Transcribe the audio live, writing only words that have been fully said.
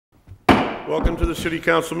Welcome to the City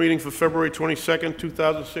Council meeting for February 22nd,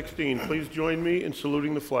 2016. Please join me in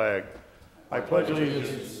saluting the flag. I pledge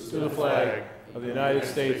allegiance to the flag of the United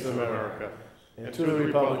States of America and to the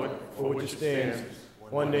republic for which it stands,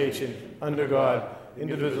 one nation, under God,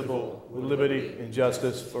 indivisible, with liberty and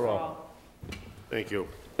justice for all. Thank you.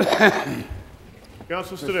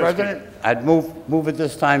 Councilor Stanisky. President, I'd move at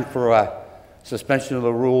this time for suspension of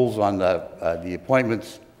the rules on the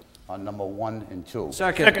appointments on number 1 and 2.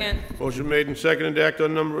 Second. Motion made and seconded to act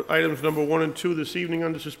on items number 1 and 2 this evening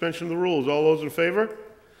under suspension of the rules. All those in favor?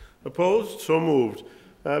 Opposed? So moved.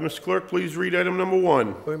 Mr. Clerk, please read item number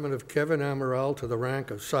 1. Appointment of Kevin Amaral to the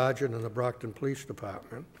rank of Sergeant in the Brockton Police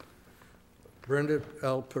Department. Brenda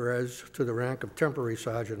L. Perez to the rank of Temporary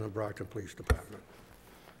Sergeant in the Brockton Police Department.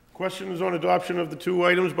 Question is on adoption of the 2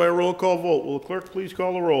 items by a roll call vote. Will the clerk please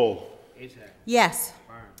call the roll? Yes.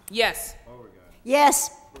 Yes. Yes.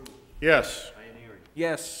 Yes. Yes.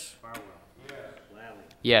 Yes.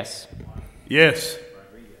 Yes. Yes.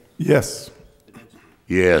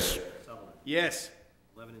 Yes. Yes.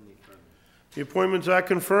 The appointments are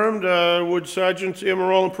confirmed. Would Sergeants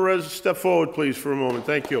Amaral and Perez step forward, please, for a moment?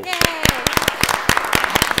 Thank you.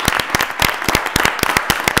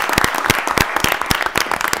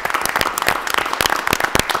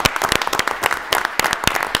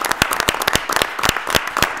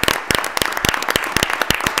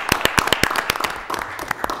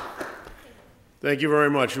 Thank you very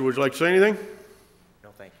much. Would you like to say anything? No,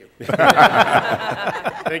 thank you.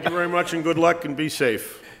 Thank you very much, and good luck, and be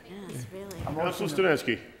safe. Yes, really. Councilor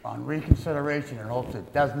Stanisky. On reconsideration in hopes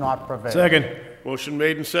it does not prevail. Second. Motion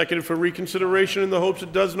made and seconded for reconsideration in the hopes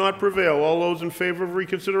it does not prevail. All those in favor of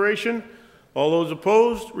reconsideration? All those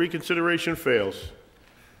opposed? Reconsideration fails.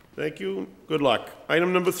 Thank you. Good luck.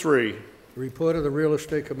 Item number 3. Report of the Real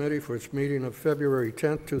Estate Committee for its meeting of February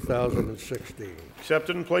 10th, 2016.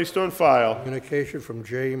 Accepted and placed on file. Communication from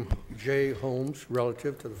J. Holmes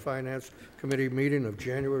relative to the Finance Committee meeting of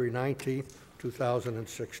January 19th,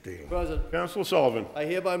 2016. President, Councilor Sullivan. I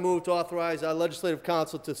hereby move to authorize our Legislative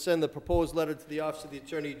Council to send the proposed letter to the Office of the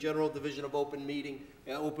Attorney General, Division of Open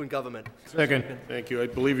Government. Second. Thank you. I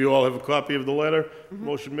believe you all have a copy of the letter.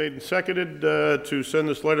 Motion made and seconded to send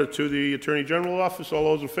this letter to the Attorney General office. All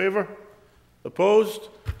those in favor? Opposed?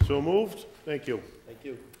 So moved. Thank you. Thank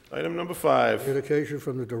you. Item number 5. Communication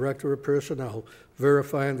from the Director of Personnel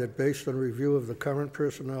verifying that based on review of the current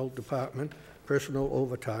Personnel Department, personal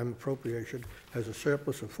overtime appropriation has a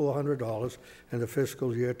surplus of $400 in the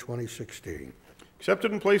fiscal year 2016.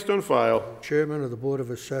 Accepted and placed on file. Chairman of the Board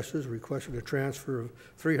of Assessors requested a transfer of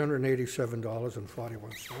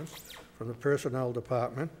 $387.41 from the Personnel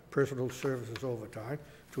Department, Personal Services Overtime,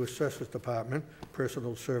 to Assessors Department,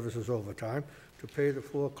 Personal Services Overtime, to pay the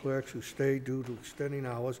 4 clerks who stayed due to extending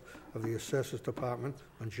hours of the Assessors Department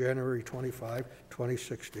on January 25,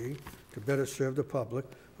 2016, to better serve the public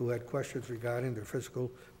who had questions regarding their fiscal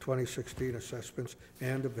 2016 assessments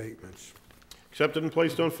and abatements. Accepted and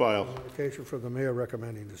placed on file. Communication from the Mayor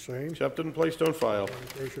recommending the same. Accepted and placed on file.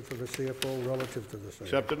 Communication from the CFO relative to the same.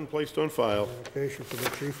 Accepted and placed on file. Communication from the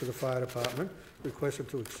Chief of the Fire Department requested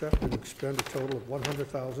to accept and expend a total of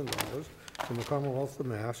 $100,000 from the Commonwealth of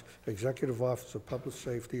Mass Executive Office of Public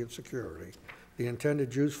Safety and Security. The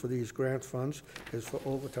intended use for these grant funds is for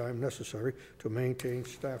overtime necessary to maintain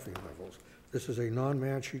staffing levels. This is a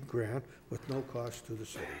non-matching grant with no cost to the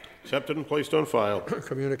city. Accepted and placed on file.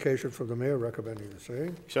 Communication from the Mayor recommending the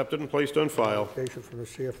same. Accepted and placed on file. Communication from the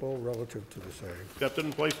CFO relative to the same. Accepted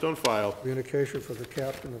and placed on file. Communication from the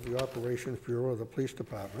Captain of the Operations Bureau of the Police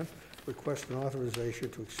Department requesting authorization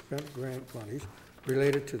to expend grant monies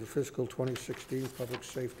related to the fiscal 2016 Public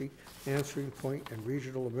Safety Answering Point and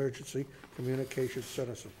Regional Emergency Communications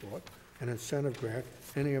Center support, an incentive grant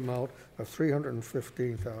in the amount of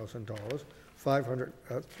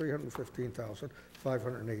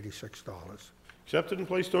 $315,586. Accepted and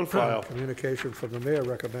placed on file. Communication from the Mayor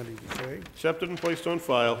recommending the same. Accepted and placed on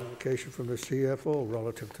file. Communication from the CFO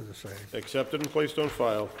relative to the same. Accepted and placed on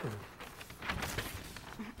file.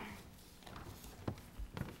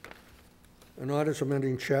 An ordinance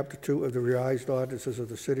amending Chapter 2 of the revised ordinances of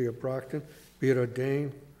the City of Brockton, be it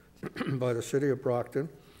ordained by the City of Brockton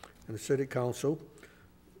and the City Council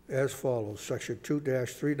as follows. Section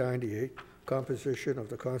 2-398, composition of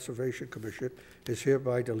the Conservation Commission, is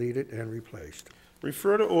hereby deleted and replaced.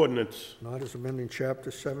 Refer to ordinance. An ordinance amending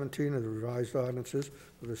Chapter 17 of the revised ordinances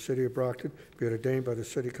of the City of Brockton, be it ordained by the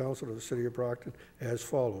City Council of the City of Brockton as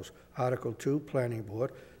follows. Article 2, Planning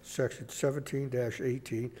Board, Section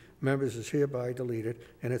 17-18, members is hereby deleted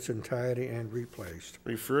in its entirety and replaced.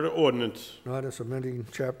 Refer to ordinance. An ordinance amending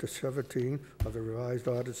Chapter 17 of the revised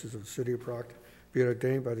ordinances of the City of Brockton be it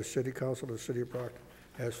ordained by the City Council of the City of Brockton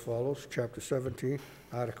as follows. Chapter 17,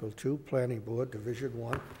 Article 2, Planning Board, Division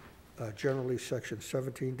 1, generally Section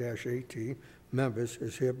 17-18, members,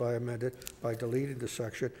 is hereby amended by deleting the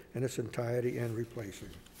section in its entirety and replacing.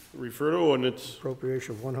 Refer to ordinance.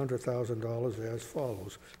 Appropriation of $100,000 as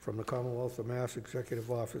follows. From the Commonwealth of Mass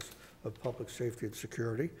Executive Office of Public Safety and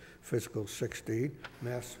Security, Fiscal 16,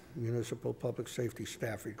 Mass Municipal Public Safety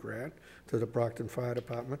Staffing Grant, to the Brockton Fire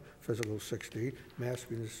Department, Fiscal 16, Mass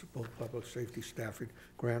Municipal Public Safety Staffing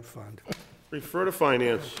Grant Fund. Refer to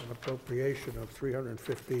finance. An appropriation of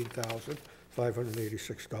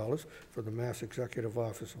 $315,586 for the Mass Executive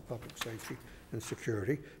Office of Public Safety and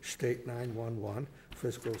Security, State 911,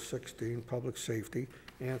 Fiscal 16, Public Safety,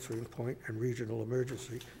 Answering Point, and Regional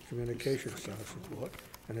Emergency Communication Center support,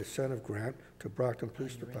 an incentive grant to Brockton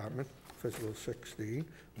Police Department, Fiscal 16,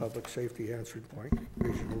 Public Safety Answering Point,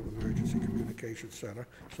 Regional Emergency Communication Center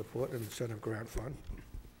support, and incentive grant fund.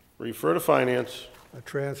 Refer to finance. A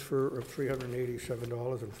transfer of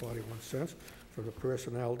 $387.41 from the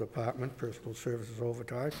Personnel Department, Personal Services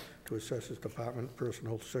Overtime, to Assessors Department,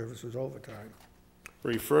 Personal Services Overtime.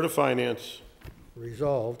 Refer to finance.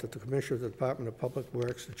 Resolved that the Commissioner of the Department of Public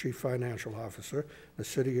Works, the Chief Financial Officer, the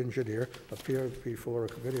City Engineer appear before a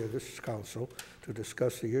committee of this council to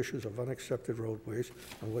discuss the issues of unaccepted roadways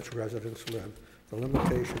on which residents live, the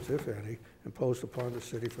limitations, if any, imposed upon the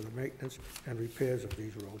city for the maintenance and repairs of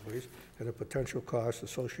these roadways, and the potential costs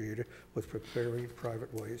associated with preparing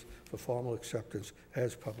private ways for formal acceptance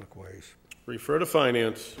as public ways. Refer to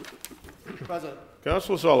finance. President,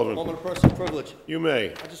 Councilor Sullivan. moment of personal privilege. You may.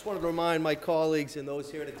 I just wanted to remind my colleagues and those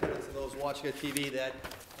here in attendance and those watching on TV that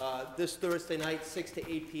this Thursday night, 6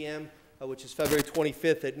 to 8 p.m., which is February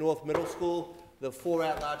 25th at North Middle School, the four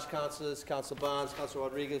at-large councilors, Council Barnes, Council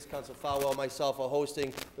Rodriguez, Council Falwell, myself, are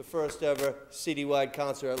hosting the first ever citywide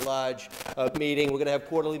council at-large meeting. We're going to have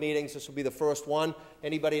quarterly meetings. This will be the first one.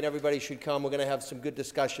 Anybody and everybody should come. We're going to have some good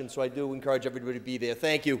discussion, so I do encourage everybody to be there.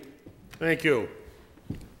 Thank you. Thank you.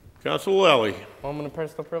 Councilor Lally. Moment of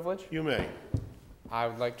personal privilege. You may. I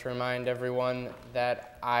would like to remind everyone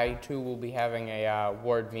that I, too, will be having a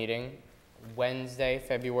ward meeting Wednesday,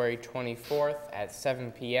 February 24th at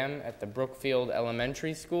 7 p.m. at the Brookfield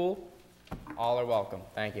Elementary School. All are welcome.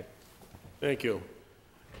 Thank you. Thank you.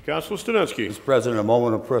 Councilor Studensky. Mr. President, a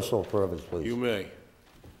moment of personal privilege, please. You may.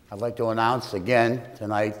 I'd like to announce again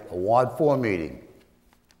tonight a Ward 4 meeting,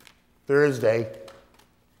 Thursday,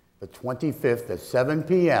 the 25th at 7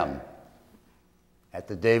 p.m. at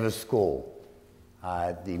the Davis School.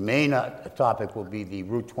 The main topic will be the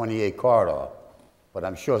Route 28 corridor, but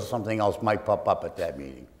I'm sure something else might pop up at that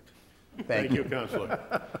meeting. Thank you. Councilor.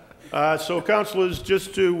 So, councilors,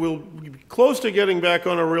 we'll be close to getting back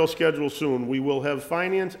on a real schedule soon. We will have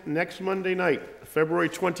finance next Monday night, February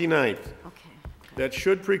 29th. Okay. That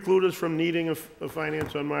should preclude us from needing a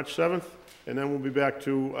finance on March 7th, and then we'll be back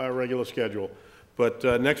to our regular schedule. But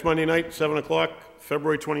next Monday night, 7 o'clock,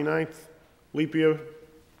 February 29th, leap year.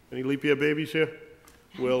 Any leap year babies here?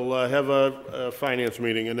 We'll have a finance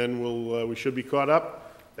meeting, and then we should be caught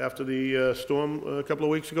up after the storm a couple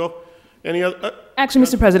of weeks ago. Any other? Actually,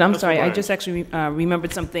 Mr. President, I'm sorry. I Bryan. just actually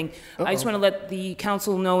remembered something. I just want to let the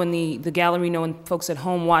council know and the gallery know and folks at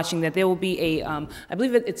home watching that there will be a, I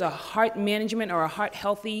believe it's a heart management or a heart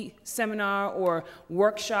healthy seminar or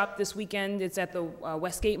workshop this weekend. It's at the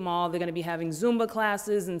Westgate Mall. They're going to be having Zumba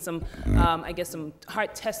classes and some, I guess, some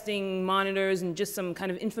heart testing monitors and just some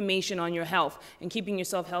kind of information on your health and keeping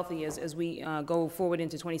yourself healthy as we go forward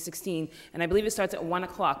into 2016. And I believe it starts at 1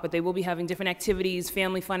 o'clock, but they will be having different activities,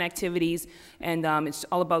 family fun activities, and it's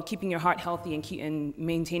all about keeping your heart healthy and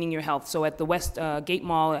maintaining your health. So at the West Gate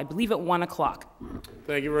Mall, I believe at 1 o'clock.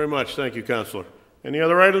 Thank you very much. Thank you, Councilor. Any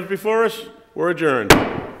other items before us? We're adjourned.